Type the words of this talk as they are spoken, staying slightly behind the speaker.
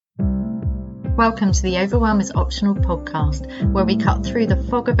Welcome to the Overwhelm is Optional podcast, where we cut through the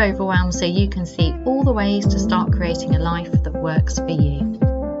fog of overwhelm so you can see all the ways to start creating a life that works for you.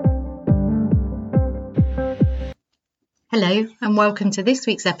 Hello, and welcome to this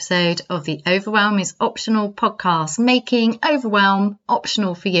week's episode of the Overwhelm is Optional podcast, making overwhelm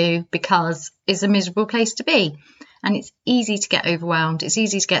optional for you because it's a miserable place to be. And it's easy to get overwhelmed. It's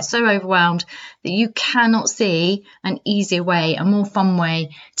easy to get so overwhelmed that you cannot see an easier way, a more fun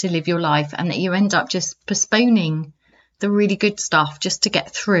way to live your life, and that you end up just postponing the really good stuff just to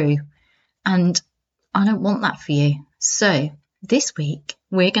get through. And I don't want that for you. So this week,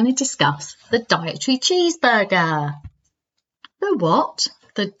 we're going to discuss the dietary cheeseburger. The what?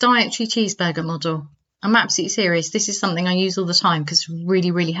 The dietary cheeseburger model. I'm absolutely serious. This is something I use all the time because it's really,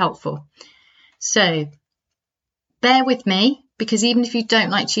 really helpful. So bear with me, because even if you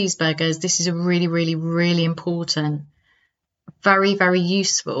don't like cheeseburgers, this is a really, really, really important, very, very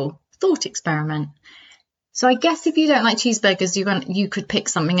useful thought experiment. So I guess if you don't like cheeseburgers, you could pick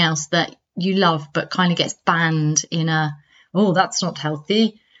something else that you love but kind of gets banned in oh, that's not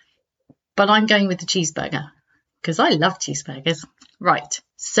healthy. But I'm going with the cheeseburger because I love cheeseburgers. Right.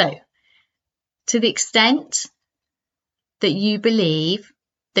 So to the extent that you believe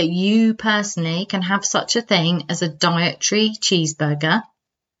that you personally can have such a thing as a dietary cheeseburger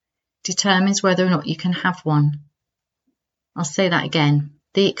determines whether or not you can have one. I'll say that again.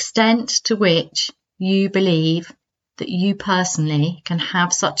 The extent to which you believe that you personally can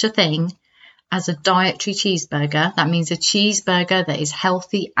have such a thing as a dietary cheeseburger, that means a cheeseburger that is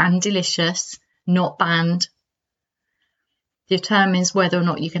healthy and delicious, not banned, determines whether or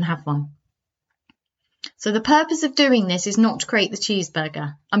not you can have one. So the purpose of doing this is not to create the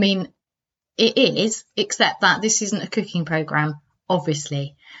cheeseburger. I mean, it is, except that this isn't a cooking program,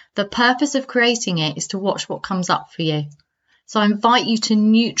 obviously. The purpose of creating it is to watch what comes up for you. So I invite you to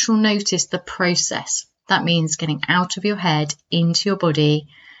neutral notice the process. That means getting out of your head, into your body.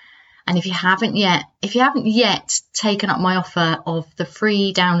 And if you haven't yet taken up my offer of the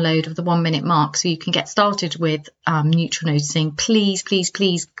free download of the 1 minute mark so you can get started with neutral noticing, please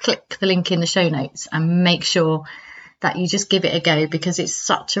click the link in the show notes and make sure that you just give it a go, because it's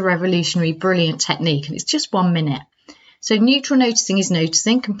such a revolutionary, brilliant technique, and it's just 1 minute. So neutral noticing is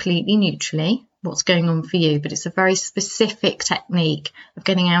noticing completely neutrally what's going on for you, but it's a very specific technique of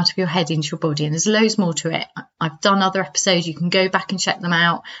getting out of your head into your body, and there's loads more to it. I've done other episodes, you can go back and check them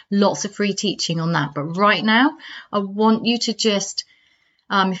out, lots of free teaching on that. But right now I want you to just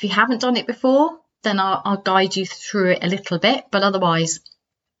if you haven't done it before, then I'll guide you through it a little bit, but otherwise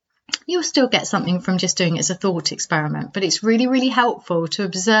you'll still get something from just doing it as a thought experiment. But it's really, really helpful to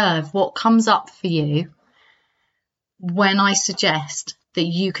observe what comes up for you when I suggest that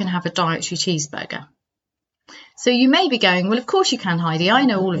you can have a dietary cheeseburger. So you may be going, well, of course you can, Heidi. I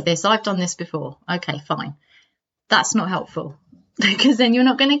know all of this. I've done this before. Okay, fine. That's not helpful, because then you're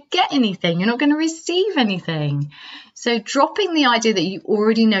not going to get anything. You're not going to receive anything. So dropping the idea that you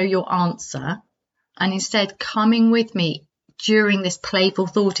already know your answer and instead coming with me during this playful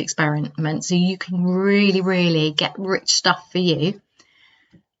thought experiment so you can really, really get rich stuff for you.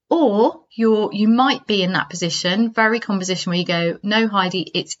 Or you might be in that position, very common position, where you go, no, Heidi,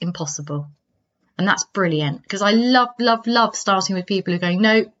 it's impossible. And that's brilliant, because I love starting with people who are going,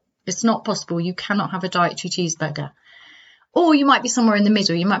 no, it's not possible. You cannot have a dietary cheeseburger. Or you might be somewhere in the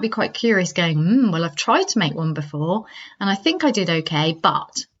middle. You might be quite curious going, well, I've tried to make one before and I think I did okay,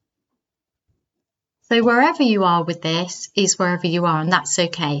 but. So wherever you are with this is wherever you are, and that's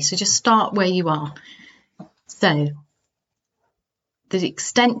okay. So just start where you are. So the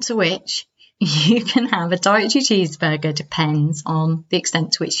extent to which you can have a dietary cheeseburger depends on the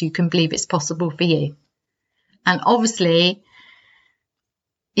extent to which you can believe it's possible for you. And obviously,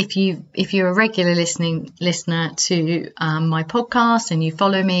 if you're a regular listener to my podcast and you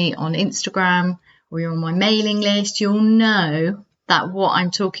follow me on Instagram or you're on my mailing list, you'll know that what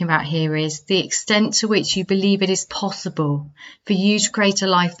I'm talking about here is the extent to which you believe it is possible for you to create a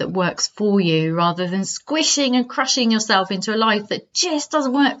life that works for you, rather than squishing and crushing yourself into a life that just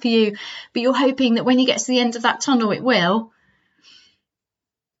doesn't work for you, but you're hoping that when you get to the end of that tunnel it will.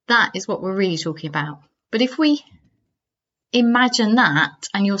 That is what we're really talking about. But if we imagine that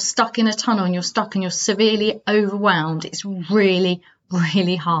and you're stuck in a tunnel and you're severely overwhelmed, it's really,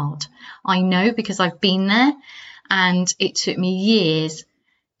 really hard. I know, because I've been there. And it took me years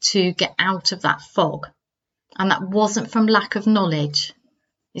to get out of that fog. And that wasn't from lack of knowledge.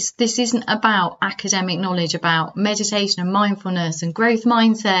 This isn't about academic knowledge about meditation and mindfulness and growth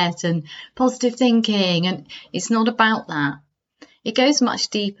mindset and positive thinking. And it's not about that. It goes much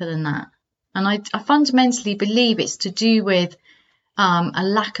deeper than that. And I fundamentally believe it's to do with a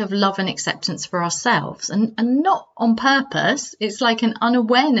lack of love and acceptance for ourselves, and not on purpose. It's like an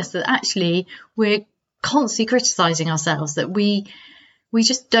unawareness that actually we're constantly criticizing ourselves, that we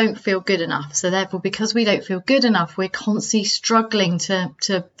just don't feel good enough. So therefore, because we don't feel good enough, we're constantly struggling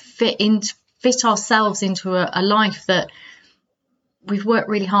to fit ourselves into a life that we've worked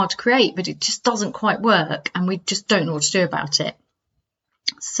really hard to create, but it just doesn't quite work, and we just don't know what to do about it.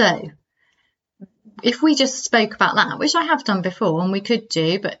 So if we just spoke about that, which I have done before and we could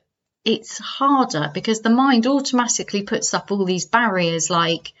do, but it's harder because the mind automatically puts up all these barriers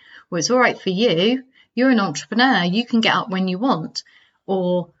like, well, it's all right for you, you're an entrepreneur, you can get up when you want,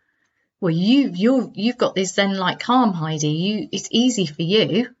 or, well, you've got this Zen like calm, Heidi, it's easy for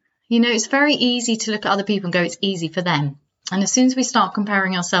you. You know, it's very easy to look at other people and go, it's easy for them. And as soon as we start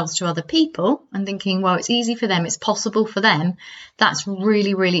comparing ourselves to other people and thinking, well, it's easy for them, it's possible for them, that's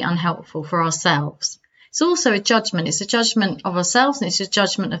really, really unhelpful for ourselves. It's also a judgment. It's a judgment of ourselves, and it's a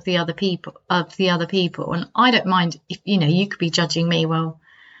judgment of the other people. And I don't mind if, you know, you could be judging me. Well,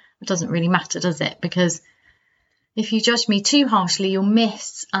 it doesn't really matter, does it? Because if you judge me too harshly, you'll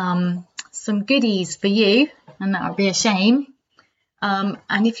miss some goodies for you, and that would be a shame. And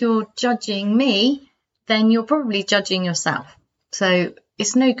if you're judging me, then you're probably judging yourself. So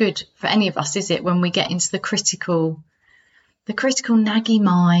it's no good for any of us, is it, when we get into the critical naggy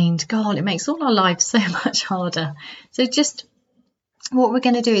mind? God, it makes all our lives so much harder. So just what we're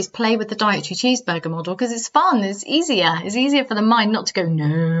going to do is play with the dietary cheeseburger model, because it's fun, it's easier for the mind not to go,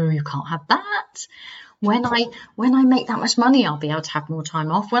 no, you can't have that. When I make that much money, I'll be able to have more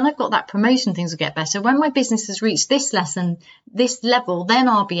time off. When I've got that promotion, things will get better. When my business has reached this level, then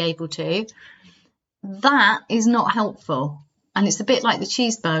I'll be able to. That is not helpful. And it's a bit like the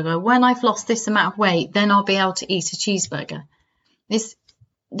cheeseburger. When I've lost this amount of weight, then I'll be able to eat a cheeseburger. Let's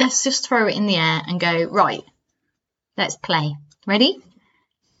just throw it in the air and go, right, let's play. Ready?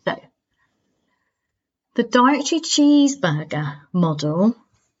 So, the dietary cheeseburger model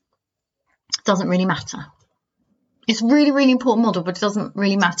doesn't really matter. It's really, really important model, but it doesn't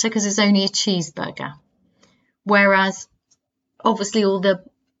really matter because it's only a cheeseburger. Whereas, obviously, all the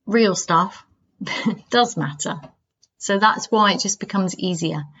real stuff does matter. So that's why it just becomes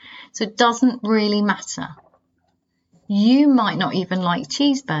easier. So it doesn't really matter. You might not even like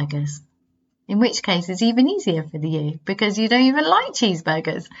cheeseburgers, in which case it's even easier for you because you don't even like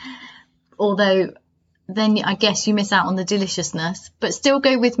cheeseburgers. Although then I guess you miss out on the deliciousness, but still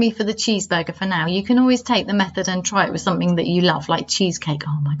go with me for the cheeseburger for now. You can always take the method and try it with something that you love, like cheesecake.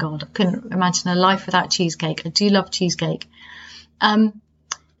 Oh my God, I couldn't imagine a life without cheesecake. I do love cheesecake.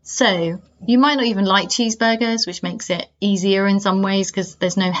 So you might not even like cheeseburgers, which makes it easier in some ways because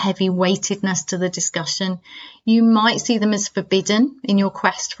there's no heavy weightedness to the discussion. You might see them as forbidden in your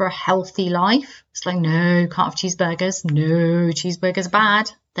quest for a healthy life. It's like, no, can't have cheeseburgers. No, cheeseburgers are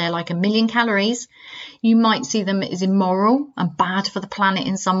bad. They're like 1,000,000 calories. You might see them as immoral and bad for the planet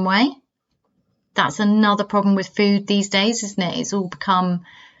in some way. That's another problem with food these days, isn't it? It's all become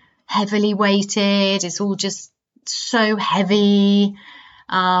heavily weighted. It's all just so heavy.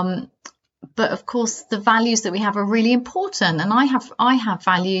 But of course, the values that we have are really important. And I have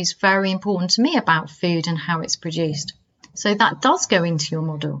values very important to me about food and how it's produced. So that does go into your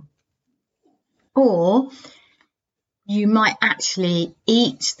model. Or you might actually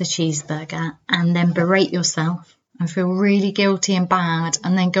eat the cheeseburger and then berate yourself and feel really guilty and bad,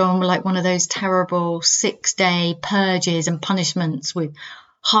 and then go on with like one of those terrible 6-day purges and punishments with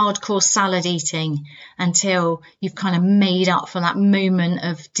hardcore salad eating until you've kind of made up for that moment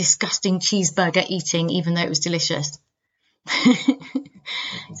of disgusting cheeseburger eating, even though it was delicious.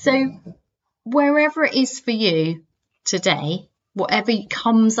 So wherever it is for you today, whatever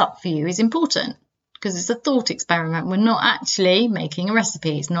comes up for you is important, because it's a thought experiment. We're not actually making a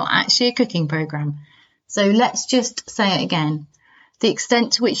recipe. It's not actually a cooking program. So let's just say it again. The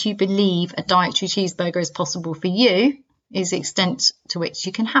extent to which you believe a dietary cheeseburger is possible for you is the extent to which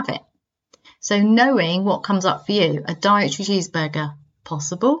you can have it. So knowing what comes up for you, a dietary cheeseburger,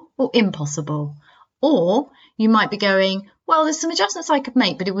 possible or impossible? Or you might be going, well, there's some adjustments I could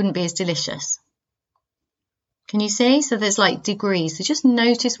make, but it wouldn't be as delicious. Can you see? So there's like degrees. So just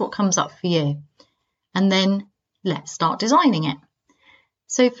notice what comes up for you. And then let's start designing it.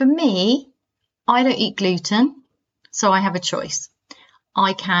 So for me, I don't eat gluten, so I have a choice.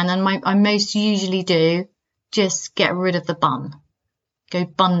 I can, and I most usually do, just get rid of the bun, go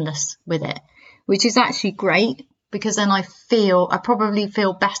bunless with it, which is actually great because then I probably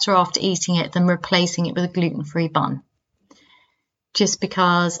feel better after eating it than replacing it with a gluten-free bun. Just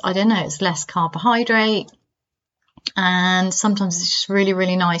because, I don't know, it's less carbohydrate, and sometimes it's just really,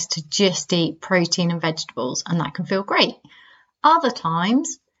 really nice to just eat protein and vegetables, and that can feel great. Other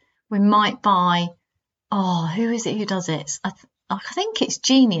times we might buy, who is it who does it? I think it's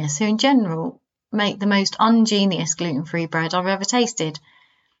Genius, who in general make the most ungenius gluten-free bread I've ever tasted.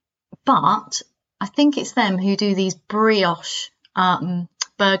 But I think it's them who do these brioche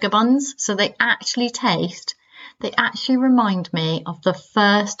burger buns. So they actually remind me of the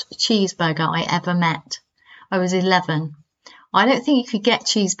first cheeseburger I ever met. I was 11. I don't think you could get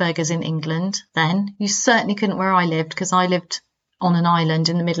cheeseburgers in England then. You certainly couldn't where I lived, because I lived on an island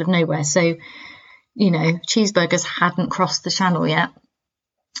in the middle of nowhere. So, cheeseburgers hadn't crossed the channel yet.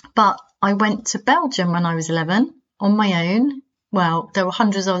 But I went to Belgium when I was 11 on my own. Well, there were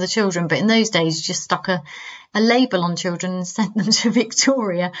hundreds of other children, but in those days you just stuck a label on children and sent them to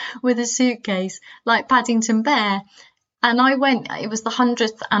Victoria with a suitcase like Paddington Bear. And I went, it was the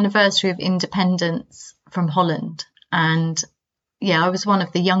 100th anniversary of independence from Holland. And yeah, I was one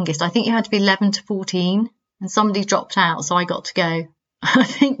of the youngest. I think you had to be 11 to 14, and somebody dropped out, so I got to go. I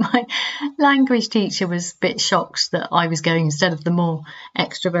think my language teacher was a bit shocked that I was going instead of the more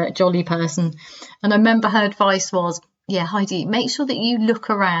extrovert, jolly person. And I remember her advice was, yeah, Heidi, make sure that you look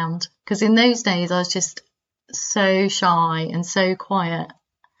around, because in those days I was just so shy and so quiet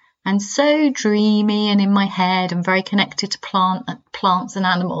and so dreamy and in my head and very connected to plants and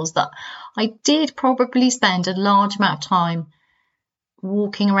animals that I did probably spend a large amount of time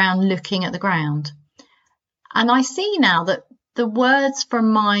walking around looking at the ground. And I see now that the words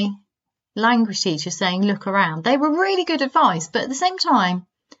from my language teacher saying look around, they were really good advice, but at the same time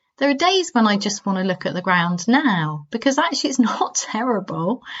there are days when I just want to look at the ground now, because actually it's not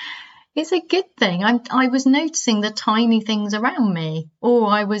terrible. It's a good thing. I was noticing the tiny things around me, or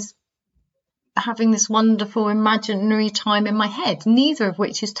I was having this wonderful imaginary time in my head, neither of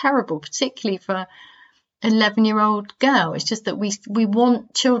which is terrible, particularly for an 11-year-old girl. It's just that we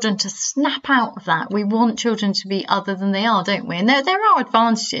want children to snap out of that. We want children to be other than they are, don't we? And there are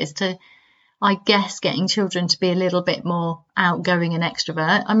advantages to, I guess, getting children to be a little bit more outgoing and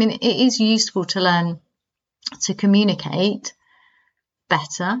extrovert. I mean, it is useful to learn to communicate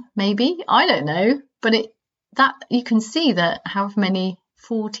better, maybe. I don't know. But that you can see that however many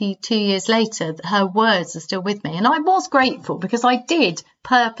 42 years later, her words are still with me. And I was grateful, because I did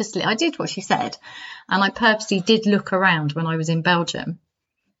what she said. And I purposely did look around when I was in Belgium.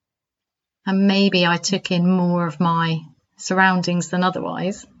 And maybe I took in more of my surroundings than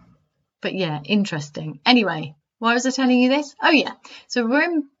otherwise. But yeah, interesting. Anyway, why was I telling you this? Oh yeah, so we're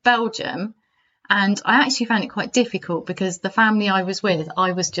in Belgium, and I actually found it quite difficult because the family I was with, I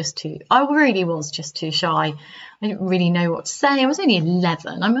really was just too shy. I didn't really know what to say. I was only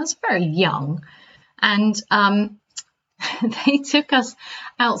 11. I was very young. And they took us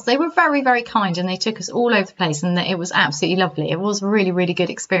out. They were very, very kind, and they took us all over the place, and it was absolutely lovely. It was a really, really good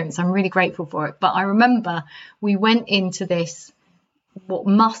experience. I'm really grateful for it. But I remember we went into this, what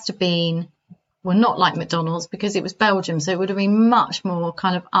must have been, well, not like McDonald's, because it was Belgium, so it would have been much more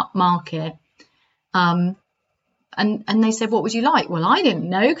kind of upmarket. And they said, what would you like? Well, I didn't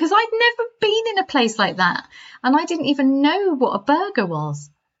know, because I'd never been in a place like that, and I didn't even know what a burger was,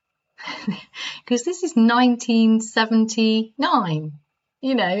 because this is 1979.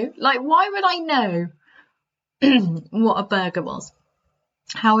 Like, why would I know what a burger was?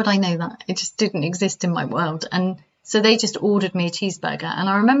 How would I know that? It just didn't exist in my world. And so they just ordered me a cheeseburger. And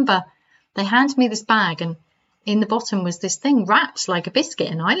I remember they handed me this bag, and in the bottom was this thing wrapped like a biscuit.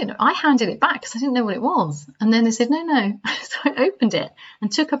 And I handed it back because I didn't know what it was. And then they said, no. So I opened it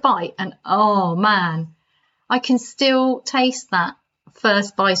and took a bite. And oh man, I can still taste that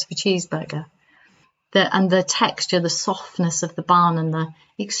first bite of a cheeseburger. The texture, the softness of the bun, and the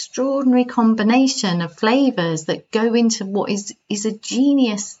extraordinary combination of flavours that go into what is a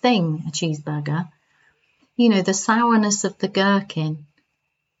genius thing, a cheeseburger. The sourness of the gherkin,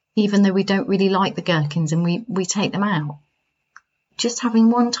 even though we don't really like the gherkins and we take them out. Just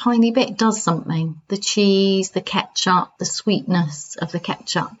having one tiny bit does something. The cheese, the ketchup, the sweetness of the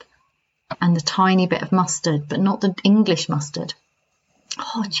ketchup, and the tiny bit of mustard, but not the English mustard.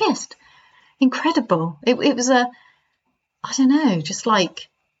 Oh, just incredible. It was I don't know, just like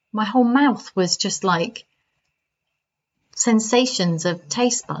my whole mouth was just like sensations of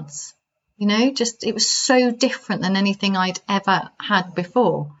taste buds. It was so different than anything I'd ever had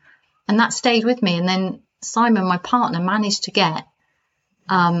before. And that stayed with me. And then Simon, my partner, managed to get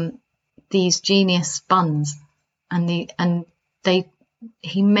these genius buns, and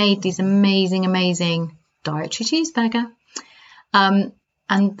he made these amazing dietary cheeseburger. And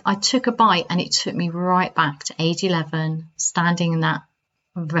I took a bite, and it took me right back to age 11, standing in that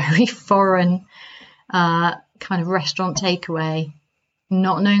very foreign kind of restaurant takeaway,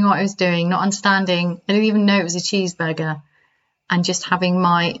 not knowing what I was doing, not understanding. I didn't even know it was a cheeseburger. and just having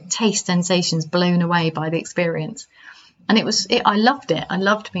my taste sensations blown away by the experience. And I loved it. I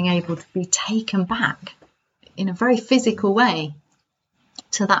loved being able to be taken back in a very physical way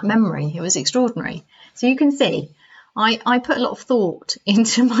to that memory. It was extraordinary. So you can see, I put a lot of thought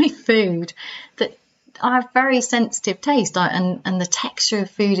into my food, that I have very sensitive taste, and the texture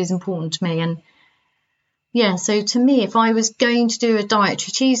of food is important to me. And yeah, so to me, if I was going to do a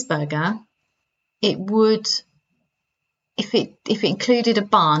dietary cheeseburger, it would, if it included a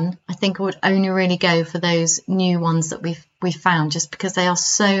bun, I think I would only really go for those new ones that we've found, just because they are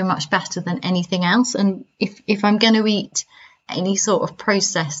so much better than anything else. And if I'm going to eat any sort of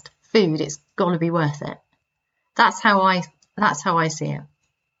processed food, it's got to be worth it. That's how I see it.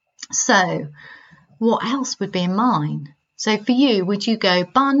 So what else would be in mine? So for you, would you go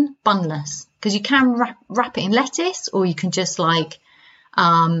bun, bunless? Because you can wrap it in lettuce, or you can just like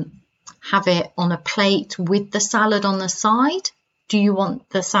have it on a plate with the salad on the side. Do you want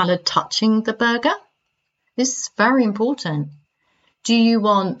the salad touching the burger? This is very important. Do you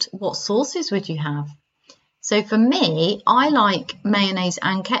want, what sauces would you have? So for me, I like mayonnaise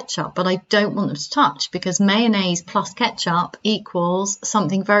and ketchup, but I don't want them to touch, because mayonnaise plus ketchup equals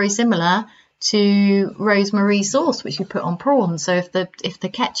something very similar to rosemary sauce, which you put on prawns. So if the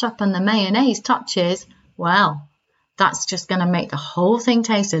ketchup and the mayonnaise touches, well, that's just going to make the whole thing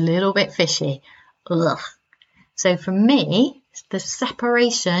taste a little bit fishy. Ugh. So for me, the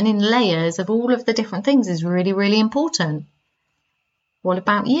separation in layers of all of the different things is really, really important. What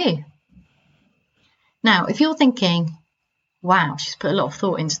about you? Now, if you're thinking, wow, she's put a lot of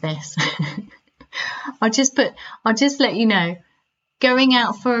thought into this, I'll just let you know, going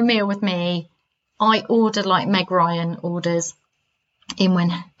out for a meal with me, I order like Meg Ryan orders in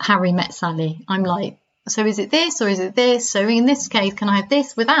When Harry Met Sally. I'm like, so is it this or is it this? So in this case, can I have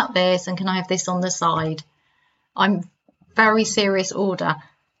this without this? And can I have this on the side? I'm very serious orderer.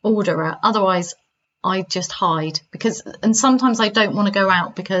 Otherwise, I just hide, and sometimes I don't want to go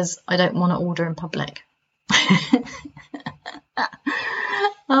out because I don't want to order in public.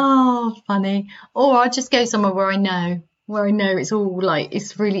 Oh, funny. Or I'll just go somewhere where I know it's all like,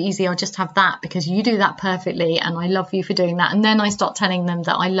 it's really easy. I'll just have that because you do that perfectly and I love you for doing that. And then I start telling them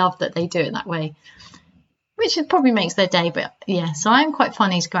that I love that they do it that way, which probably makes their day. But yeah, so I'm quite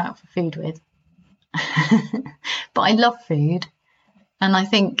funny to go out for food with. But I love food, and I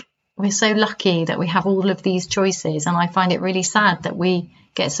think we're so lucky that we have all of these choices, and I find it really sad that we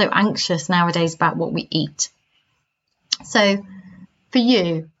get so anxious nowadays about what we eat. So for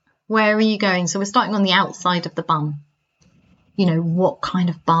you, where are you going? So we're starting on the outside of the bun. You know, what kind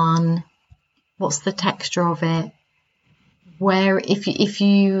of bun? What's the texture of it? Where, if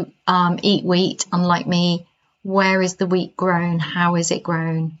you eat wheat, unlike me, where is the wheat grown? How is it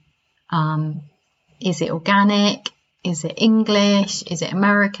grown? Is it organic? Is it English? Is it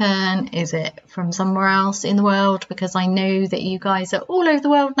American? Is it from somewhere else in the world? Because I know that you guys are all over the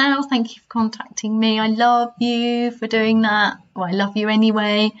world now. Thank you for contacting me. I love you for doing that. Well, I love you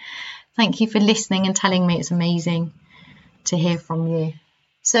anyway. Thank you for listening and telling me. It's amazing to hear from you.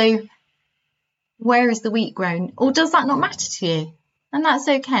 So where is the wheat grown? Or does that not matter to you? And that's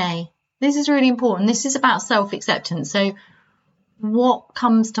okay. This is really important. This is about self-acceptance. So what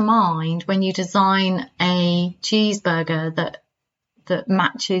comes to mind when you design a cheeseburger that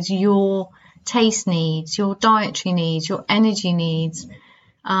matches your taste needs, your dietary needs, your energy needs,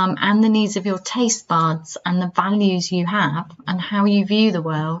 and the needs of your taste buds and the values you have and how you view the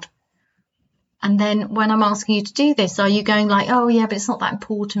world? And then when I'm asking you to do this, are you going like, oh yeah, but it's not that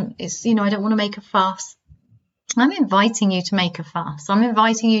important. It's, I don't want to make a fuss. I'm inviting you to make a fuss. I'm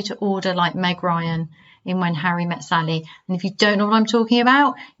inviting you to order like Meg Ryan in When Harry Met Sally. And if you don't know what I'm talking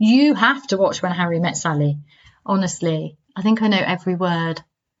about, you have to watch When Harry Met Sally. Honestly, I think I know every word.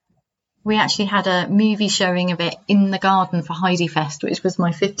 We actually had a movie showing of it in the garden for Heidi Fest, which was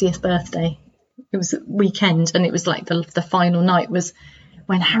my 50th birthday. It was a weekend, and it was like the final night was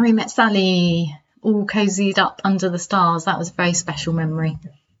When Harry Met Sally, all cozied up under the stars. That was a very special memory.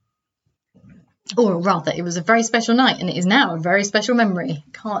 Or rather, it was a very special night, and it is now a very special memory.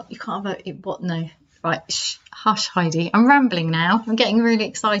 You can't have it. What? No. Right, hush, Heidi. I'm rambling now. I'm getting really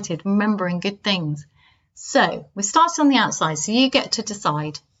excited, remembering good things. So we started on the outside, so you get to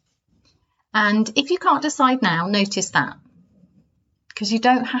decide. And if you can't decide now, notice that. Because you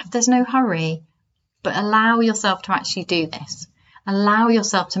don't have, there's no hurry, but allow yourself to actually do this. Allow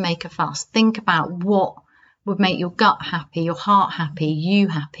yourself to make a fuss. Think about what would make your gut happy, your heart happy, you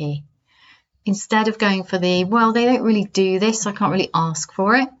happy. Instead of going for well, they don't really do this, so I can't really ask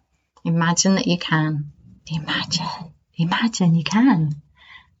for it. Imagine that you can. Imagine you can.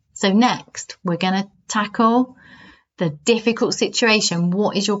 So next, we're going to tackle the difficult situation,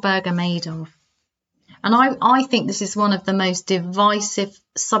 what is your burger made of? And I think this is one of the most divisive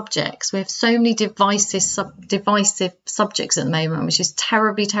subjects. We have so many divisive subjects at the moment, which is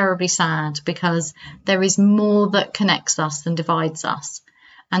terribly, terribly sad, because there is more that connects us than divides us.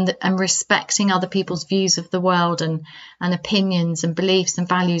 And respecting other people's views of the world and opinions and beliefs and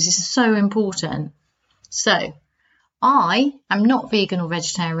values is so important. So I am not vegan or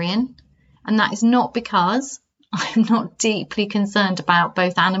vegetarian, and that is not because I'm not deeply concerned about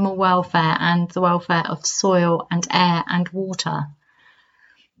both animal welfare and the welfare of soil and air and water.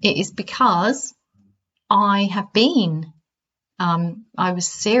 It is because I have been, I was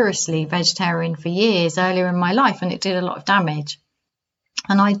seriously vegetarian for years earlier in my life, and it did a lot of damage.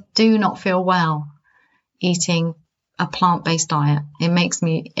 And I do not feel well eating a plant-based diet. It makes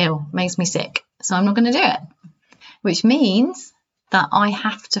me ill, makes me sick. So I'm not going to do it, which means that I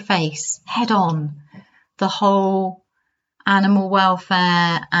have to face head on the whole animal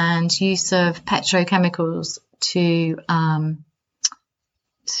welfare and use of petrochemicals to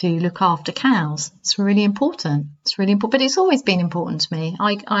look after cows. It's really important. It's really important, but it's always been important to me.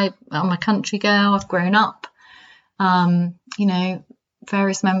 I'm a country girl. I've grown up.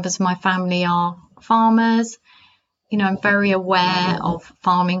 Various members of my family are farmers. I'm very aware of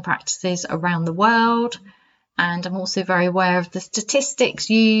farming practices around the world, and I'm also very aware of the statistics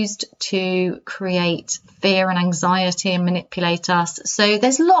used to create fear and anxiety and manipulate us. So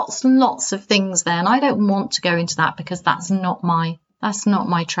there's lots and lots of things there, and I don't want to go into that because that's not my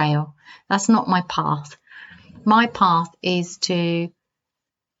trail. That's not my path. My path is to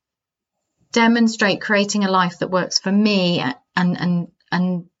demonstrate creating a life that works for me,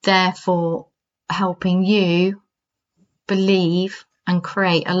 and therefore helping you believe and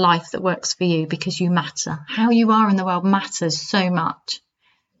create a life that works for you, because you matter. How you are in the world matters so much.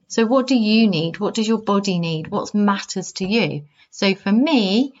 So what do you need? What does your body need? What matters to you? So for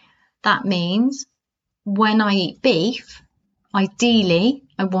me, that means when I eat beef, ideally,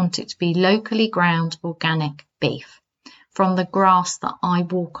 I want it to be locally ground organic beef from the grass that I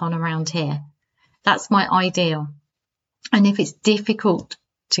walk on around here. That's my ideal. And if it's difficult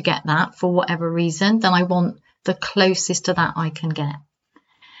to get that for whatever reason, then I want the closest to that I can get.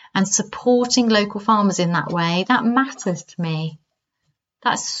 And supporting local farmers in that way, that matters to me.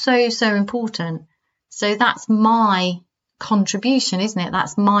 That's so, so important. So that's my contribution, isn't it?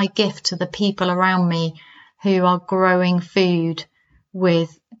 That's my gift to the people around me who are growing food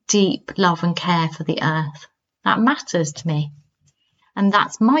with deep love and care for the earth. That matters to me. And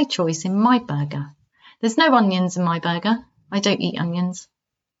that's my choice in my burger. There's no onions in my burger. I don't eat onions.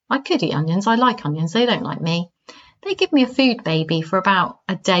 I could eat onions. I like onions. They don't like me. They give me a food baby for about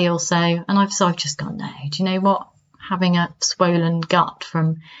a day or so. And I've just gone, no, do you know what? Having a swollen gut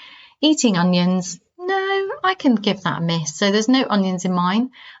from eating onions, no, I can give that a miss. So there's no onions in mine.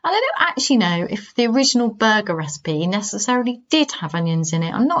 And I don't actually know if the original burger recipe necessarily did have onions in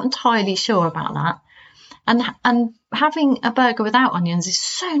it. I'm not entirely sure about that. And having a burger without onions is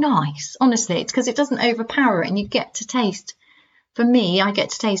so nice. Honestly, it's because it doesn't overpower it, and you get to taste. For me, I get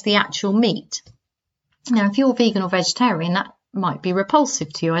to taste the actual meat. Now, if you're vegan or vegetarian, that might be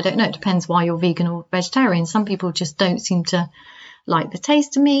repulsive to you. I don't know. It depends why you're vegan or vegetarian. Some people just don't seem to like the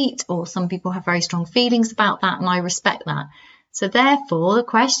taste of meat, or some people have very strong feelings about that, and I respect that. So therefore, the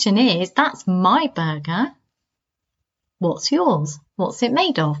question is, that's my burger. What's yours? What's it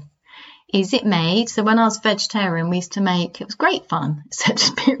made of? Is it made? So when I was vegetarian, we used to make, it was great fun. It's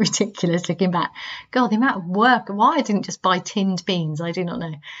just a bit ridiculous looking back. God, the amount of work. Why I didn't just buy tinned beans, I do not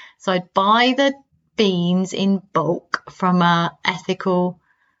know. So I'd buy the beans in bulk from a ethical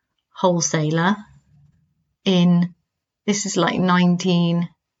wholesaler this is like 1990s.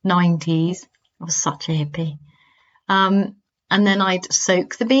 I was such a hippie. And then I'd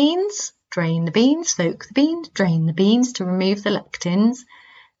soak the beans, drain the beans, soak the beans, drain the beans to remove the lectins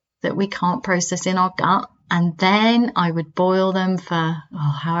that we can't process in our gut. And then I would boil them for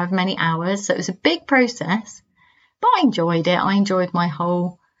however many hours. So it was a big process, but I enjoyed it. I enjoyed my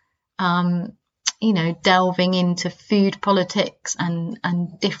whole, delving into food politics and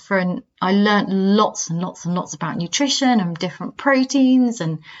different, I learned lots and lots and lots about nutrition and different proteins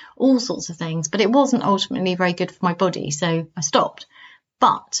and all sorts of things, but it wasn't ultimately very good for my body. So I stopped,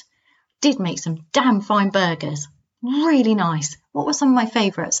 but did make some damn fine burgers. Really nice. What were some of my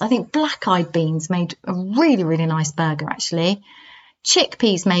favourites? I think black-eyed beans made a really, really nice burger, actually.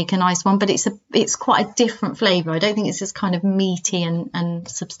 Chickpeas make a nice one, but it's quite a different flavour. I don't think it's as kind of meaty and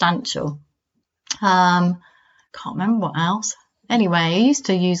substantial. Can't remember what else. Anyway, I used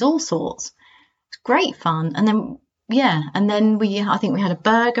to use all sorts. It's great fun. And then, I think we had a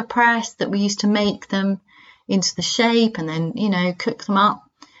burger press that we used to make them into the shape and then, you know, cook them up.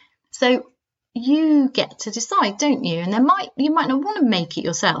 So you get to decide, don't you? And you might not want to make it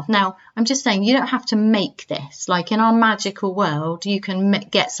yourself. Now, I'm just saying you don't have to make this. Like in our magical world, you can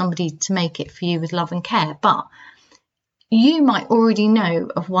get somebody to make it for you with love and care, but you might already know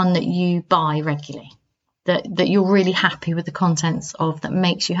of one that you buy regularly, that you're really happy with the contents of, that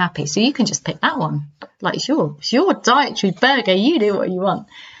makes you happy. So you can just pick that one. Like it's your dietary burger. You do what you want.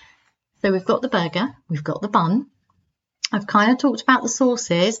 So we've got the burger, we've got the bun. I've kind of talked about the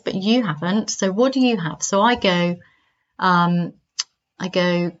sauces, but you haven't. So what do you have? So I go, the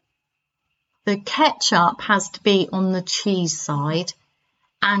ketchup has to be on the cheese side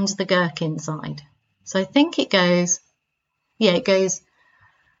and the gherkin side. So I think it goes, if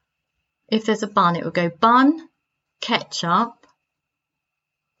there's a bun, it will go bun, ketchup,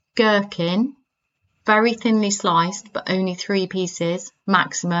 gherkin, very thinly sliced, but only 3 pieces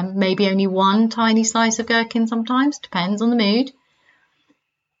maximum, maybe only 1 tiny slice of gherkin sometimes, depends on the mood.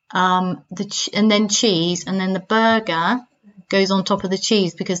 And then cheese, and then the burger goes on top of the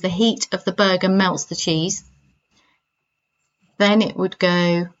cheese because the heat of the burger melts the cheese. Then it would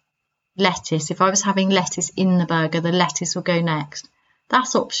go lettuce. If I was having lettuce in the burger, the lettuce will go next.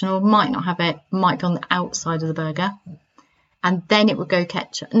 That's optional, might not have it, might be on the outside of the burger. And then it would go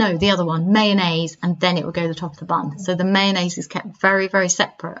ketchup. No, the other one, mayonnaise, and then it would go the top of the bun. So the mayonnaise is kept very, very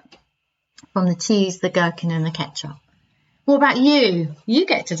separate from the cheese, the gherkin, and the ketchup. What about you? You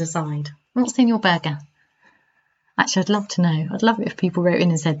get to decide. What's in your burger? Actually, I'd love to know. I'd love it if people wrote in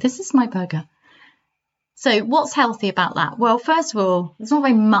and said, this is my burger. So what's healthy about that? Well, first of all, there's not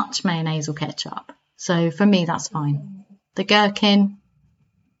very much mayonnaise or ketchup. So for me, that's fine. The gherkin,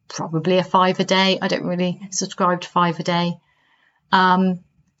 probably a 5 a day. I don't really subscribe to 5 a day.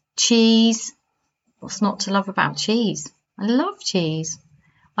 Cheese, what's not to love about cheese? I love cheese.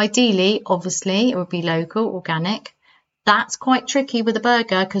 Ideally, obviously, it would be local, organic. That's quite tricky with a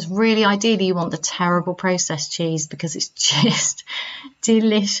burger because really, ideally, you want the terrible processed cheese because it's just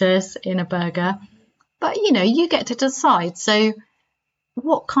delicious in a burger. But, you know, you get to decide. So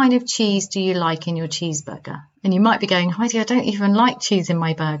what kind of cheese do you like in your cheeseburger? And you might be going, Heidi, I don't even like cheese in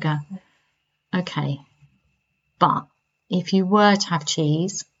my burger. Okay, but if you were to have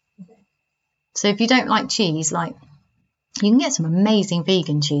cheese, so if you don't like cheese, like you can get some amazing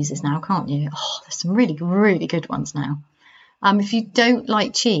vegan cheeses now, can't you? Oh, there's some really, really good ones now. If you don't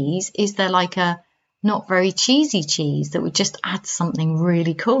like cheese, is there like a not very cheesy cheese that would just add something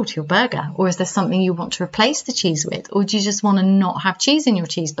really cool to your burger? Or is there something you want to replace the cheese with? Or do you just want to not have cheese in your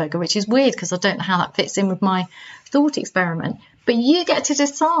cheeseburger, which is weird because I don't know how that fits in with my thought experiment. But you get to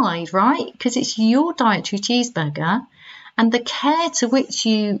decide, right? Because it's your dietary cheeseburger. And the care to which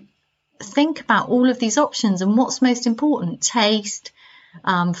you think about all of these options and what's most important, taste,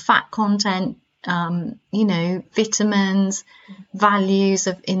 fat content, you know, vitamins, values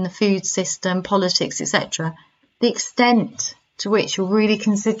in the food system, politics, etc. The extent to which you're really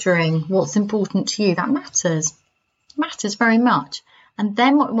considering what's important to you, that matters very much. And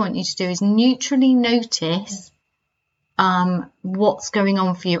then what I want you to do is neutrally notice what's going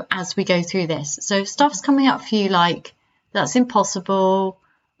on for you as we go through this. So if stuff's coming up for you like, that's impossible,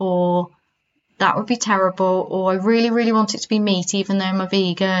 or that would be terrible, or I really, really want it to be meat even though I'm a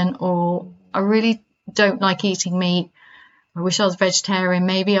vegan, or I really don't like eating meat, I wish I was vegetarian,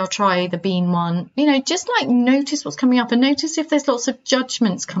 maybe I'll try the bean one. You know, just like notice what's coming up and notice if there's lots of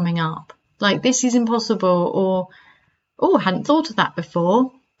judgments coming up. Like this is impossible, or oh, I hadn't thought of that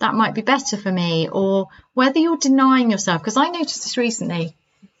before. That might be better for me. Or whether you're denying yourself, because I noticed this recently.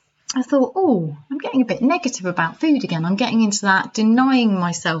 I thought, oh, I'm getting a bit negative about food again. I'm getting into that denying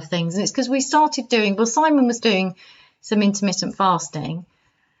myself things. And it's because we started doing, well, Simon was doing some intermittent fasting.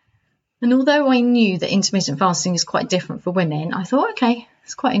 And although I knew that intermittent fasting is quite different for women, I thought, okay,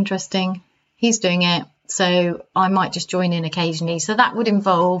 it's quite interesting. He's doing it, so I might just join in occasionally. So that would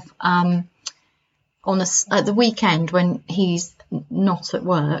involve at the weekend when he's not at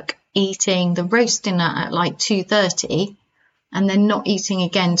work, eating the roast dinner at like 2:30 and then not eating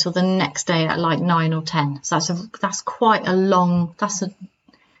again till the next day at like 9 or 10. So that's quite a long, that's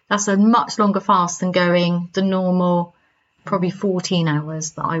a much longer fast than going the normal probably 14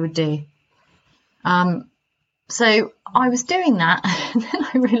 hours that I would do. So I was doing that and then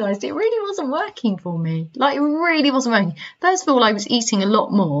I realised it really wasn't working for me. Like it really wasn't working. First of all, I was eating a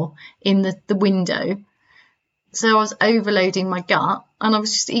lot more in the window. So I was overloading my gut and I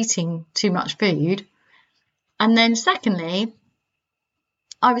was just eating too much food. And then secondly,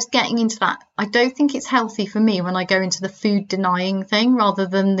 I was getting into that. I don't think it's healthy for me when I go into the food denying thing rather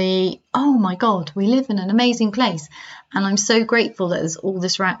than the, oh my God, we live in an amazing place. And I'm so grateful that there's all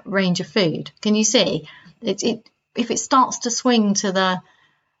this range of food. Can you see? If it starts to swing to the,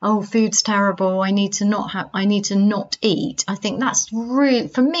 oh, food's terrible, I need to not eat, I think that's really,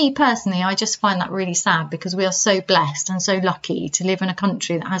 for me personally, I just find that really sad, because we are so blessed and so lucky to live in a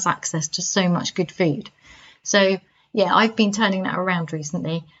country that has access to so much good food. So yeah, I've been turning that around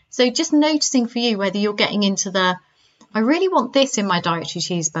recently. So just noticing for you whether you're getting into the, I really want this in my dietary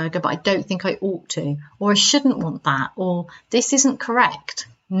cheeseburger, but I don't think I ought to, or I shouldn't want that, or this isn't correct.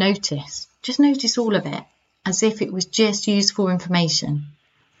 Just notice all of it as if it was just useful information.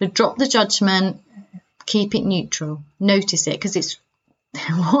 So drop the judgment, keep it neutral, notice it, because it's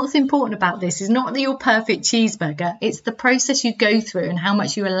what's important about this is not your perfect cheeseburger, it's the process you go through and how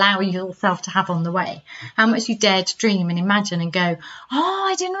much you allow yourself to have on the way, how much you dare to dream and imagine and go, oh,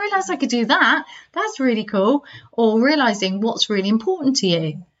 I didn't realise I could do that, that's really cool, or realising what's really important to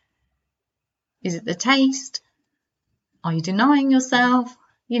you. Is it the taste? Are you denying yourself?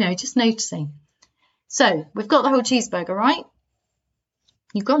 Just noticing. So we've got the whole cheeseburger, right?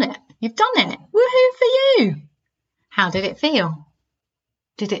 You've got it. You've done it. Woohoo for you. How did it feel?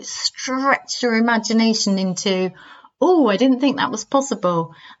 Did it stretch your imagination into, oh, I didn't think that was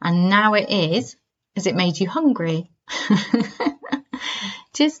possible, and now it is? Has it made you hungry?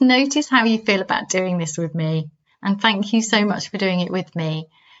 Just notice how you feel about doing this with me. And thank you so much for doing it with me.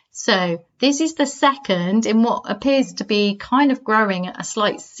 So this is the second in what appears to be kind of growing a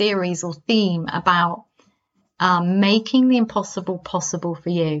slight series or theme about making the impossible possible for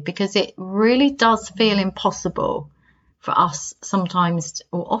you, because it really does feel impossible for us sometimes,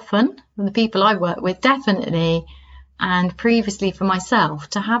 or often, from the people I work with, definitely, and previously for myself,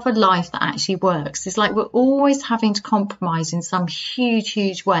 to have a life that actually works. It's like we're always having to compromise in some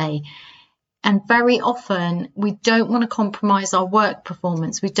huge way. And very often we don't want to compromise our work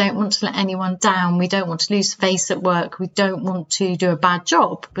performance. We don't want to let anyone down. We don't want to lose face at work. We don't want to do a bad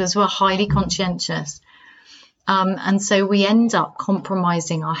job because we're highly conscientious. And so we end up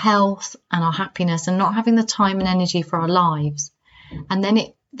compromising our health and our happiness and not having the time and energy for our lives. And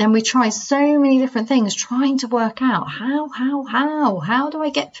then we try so many different things, trying to work out how do I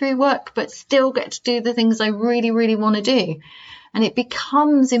get through work but still get to do the things I really want to do. And it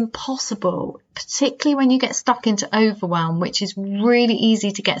becomes impossible, particularly when you get stuck into overwhelm, which is really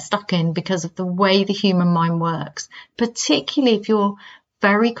easy to get stuck in because of the way the human mind works, particularly if you're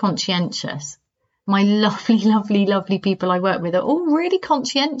very conscientious. My lovely people I work with are all really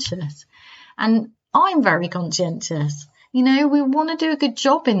conscientious, and I'm very conscientious. We want to do a good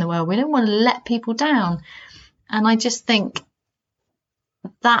job in the world. We don't want to let people down. And I just think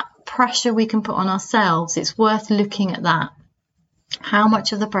that pressure we can put on ourselves, it's worth looking at that. How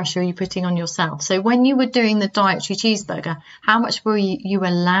much of the pressure are you putting on yourself? So when you were doing the dietary cheeseburger, how much were you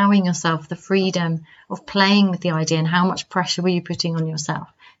allowing yourself the freedom of playing with the idea, and how much pressure were you putting on yourself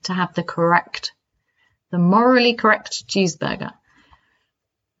to have the morally correct cheeseburger?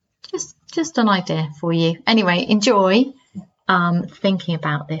 Just an idea for you. Anyway, enjoy thinking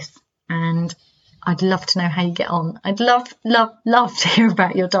about this, and I'd love to know how you get on. I'd love to hear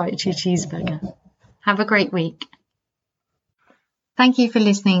about your dietary cheeseburger. Have a great week. Thank you for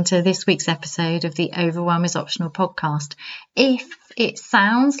listening to this week's episode of the Overwhelm is Optional podcast. If it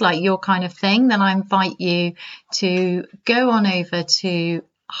sounds like your kind of thing, then I invite you to go on over to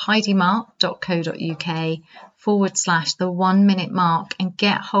heidimark.co.uk/the 1 minute mark and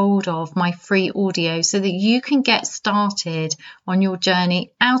get hold of my free audio so that you can get started on your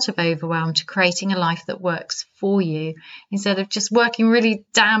journey out of overwhelm to creating a life that works for you, instead of just working really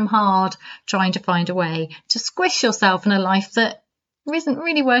damn hard trying to find a way to squish yourself in a life that isn't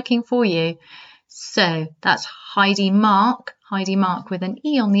really working for you. So that's Heidimark with an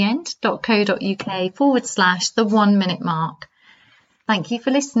E on the end, .co.uk/the 1 minute mark. Thank you for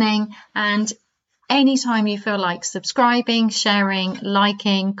listening, and anytime you feel like subscribing, sharing,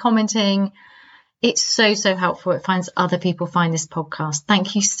 liking, commenting, it's so helpful. It finds other people find this podcast.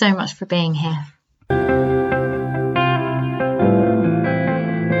 Thank you so much for being here.